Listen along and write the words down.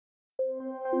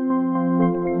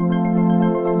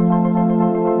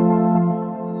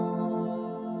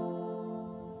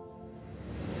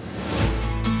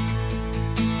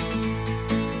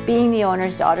Being the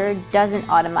owner's daughter doesn't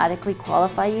automatically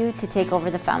qualify you to take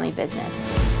over the family business.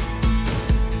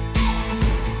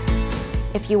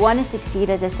 If you want to succeed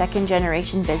as a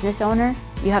second-generation business owner,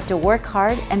 you have to work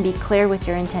hard and be clear with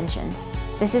your intentions.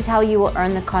 This is how you will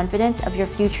earn the confidence of your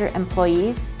future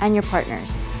employees and your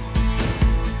partners.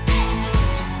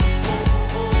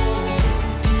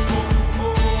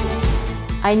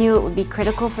 I knew it would be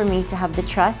critical for me to have the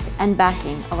trust and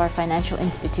backing of our financial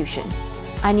institution.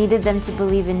 I needed them to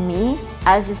believe in me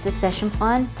as the succession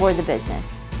plan for the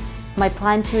business. My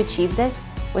plan to achieve this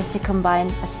was to combine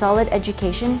a solid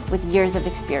education with years of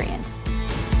experience.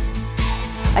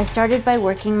 I started by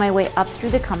working my way up through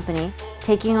the company,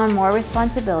 taking on more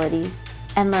responsibilities,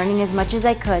 and learning as much as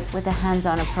I could with a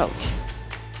hands-on approach.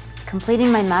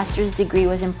 Completing my master's degree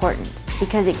was important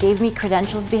because it gave me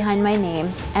credentials behind my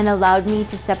name and allowed me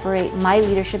to separate my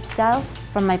leadership style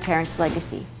from my parents'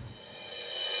 legacy.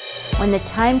 When the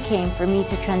time came for me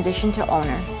to transition to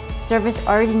owner, Service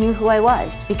already knew who I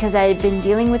was because I had been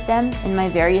dealing with them in my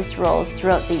various roles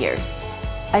throughout the years.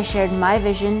 I shared my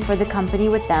vision for the company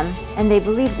with them and they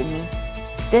believed in me.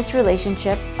 This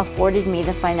relationship afforded me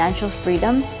the financial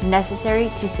freedom necessary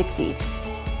to succeed.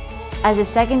 As a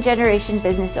second-generation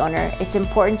business owner, it's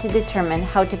important to determine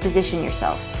how to position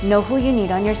yourself. Know who you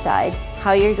need on your side,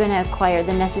 how you're going to acquire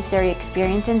the necessary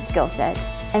experience and skill set,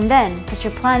 and then put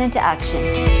your plan into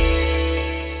action.